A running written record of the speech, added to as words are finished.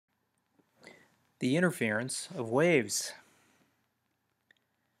The interference of waves.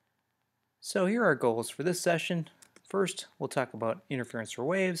 So here are our goals for this session. First, we'll talk about interference for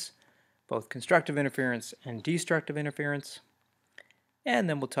waves, both constructive interference and destructive interference. And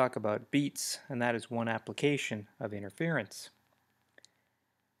then we'll talk about beats, and that is one application of interference.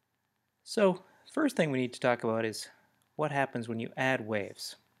 So, first thing we need to talk about is what happens when you add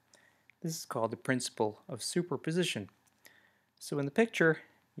waves. This is called the principle of superposition. So in the picture,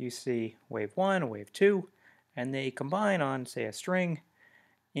 you see wave 1 and wave 2, and they combine on, say, a string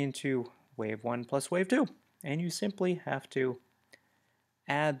into wave 1 plus wave 2. And you simply have to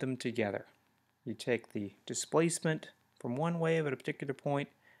add them together. You take the displacement from one wave at a particular point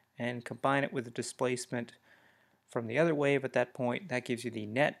and combine it with the displacement from the other wave at that point. That gives you the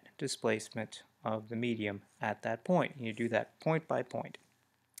net displacement of the medium at that point. You do that point by point.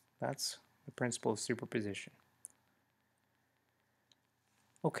 That's the principle of superposition.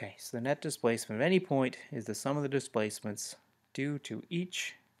 Okay, so the net displacement of any point is the sum of the displacements due to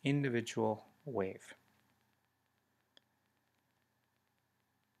each individual wave.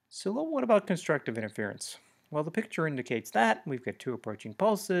 So what about constructive interference? Well, the picture indicates that we've got two approaching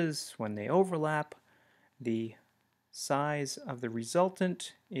pulses. When they overlap, the size of the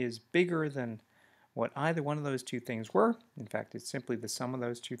resultant is bigger than what either one of those two things were. In fact, it's simply the sum of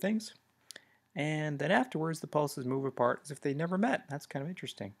those two things. And then afterwards, the pulses move apart as if they never met. That's kind of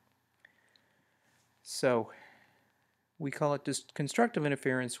interesting. So we call it just constructive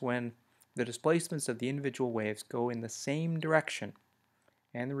interference when the displacements of the individual waves go in the same direction,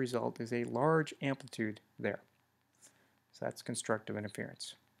 and the result is a large amplitude there. So that's constructive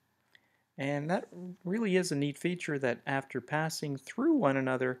interference. And that really is a neat feature that after passing through one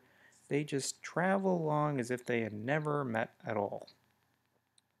another, they just travel along as if they had never met at all.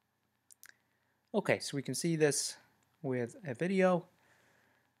 Okay, so we can see this with a video.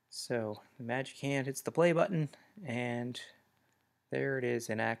 So the magic hand hits the play button, and there it is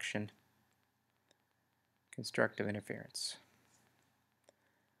in action. Constructive interference.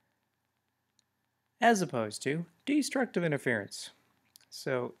 As opposed to destructive interference.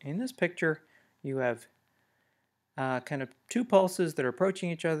 So in this picture, you have kind of two pulses that are approaching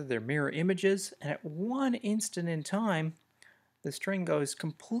each other. They're mirror images, and at one instant in time, the string goes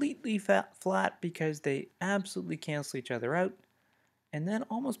completely flat because they absolutely cancel each other out. And then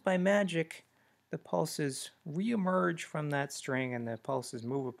almost by magic, the pulses re-emerge from that string and the pulses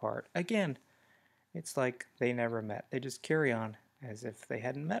move apart. Again, it's like they never met. They just carry on as if they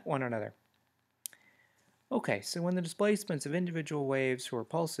hadn't met one another. Okay, so when the displacements of individual waves or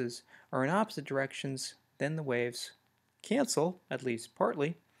pulses are in opposite directions, then the waves cancel, at least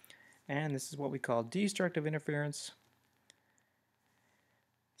partly, and this is what we call destructive interference.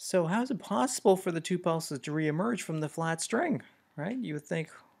 So how is it possible for the two pulses to re-emerge from the flat string, right? You would think,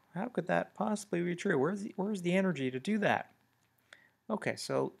 how could that possibly be true? Where's the energy to do that? Okay,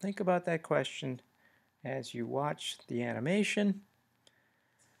 so think about that question as you watch the animation.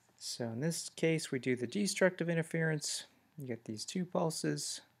 So in this case, we do the destructive interference. You get these two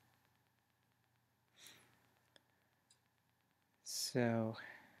pulses. So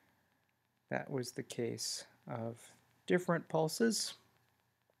that was the case of different pulses.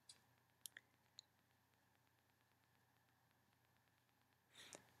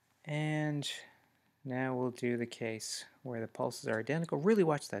 And now we'll do the case where the pulses are identical. Really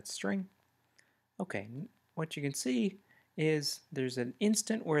watch that string. Okay, what you can see is there's an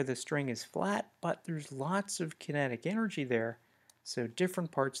instant where the string is flat, but there's lots of kinetic energy there. So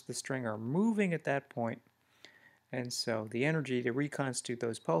different parts of the string are moving at that point. And so the energy to reconstitute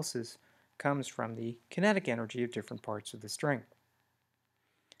those pulses comes from the kinetic energy of different parts of the string.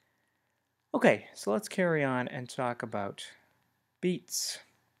 Okay, so let's carry on and talk about beats.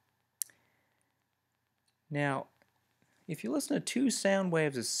 Now, if you listen to two sound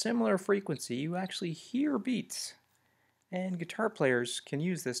waves of similar frequency, you actually hear beats. And guitar players can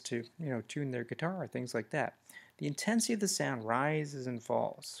use this to, tune their guitar, things like that. The intensity of the sound rises and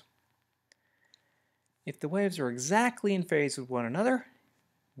falls. If the waves are exactly in phase with one another,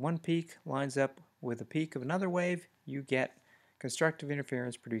 one peak lines up with a peak of another wave, you get constructive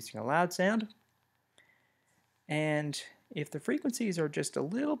interference producing a loud sound. And if the frequencies are just a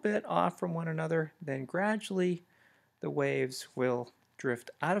little bit off from one another, then gradually the waves will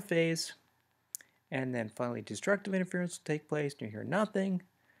drift out of phase, and then finally destructive interference will take place and you hear nothing,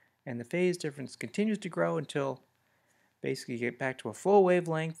 and the phase difference continues to grow until basically you get back to a full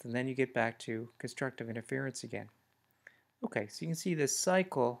wavelength, and then you get back to constructive interference again. Okay, so you can see this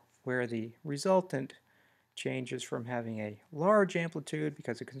cycle where the resultant changes from having a large amplitude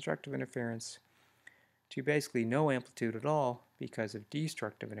because of constructive interference to basically no amplitude at all because of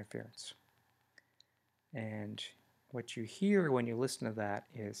destructive interference. And what you hear when you listen to that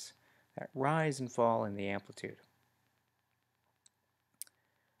is that rise and fall in the amplitude.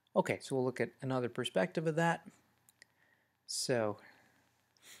 Okay, so we'll look at another perspective of that. So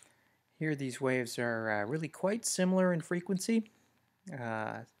here these waves are really quite similar in frequency.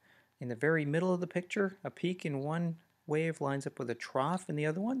 In the very middle of the picture, a peak in one wave lines up with a trough in the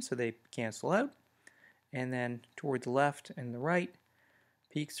other one, so they cancel out. And then toward the left and the right,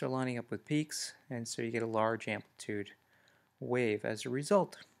 peaks are lining up with peaks, and so you get a large amplitude wave as a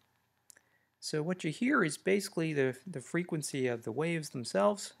result. So what you hear is basically the frequency of the waves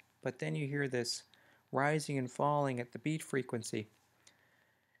themselves, but then you hear this rising and falling at the beat frequency.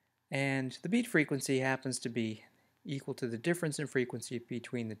 And the beat frequency happens to be equal to the difference in frequency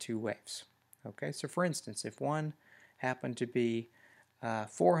between the two waves. Okay, so for instance, if one happened to be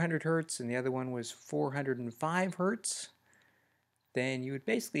 400 hertz and the other one was 405 hertz, then you would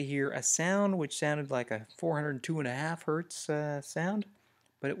basically hear a sound which sounded like a 402.5 hertz sound,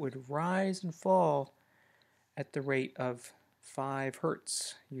 but it would rise and fall at the rate of 5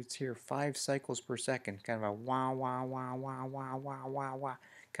 hertz. You'd hear 5 cycles per second, kind of a wah wah wah wah wah wah wah wah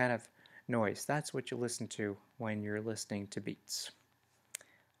kind of noise. That's what you listen to when you're listening to beats.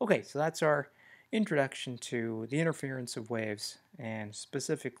 Okay, so that's our introduction to the interference of waves, and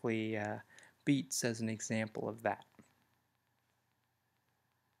specifically beats as an example of that.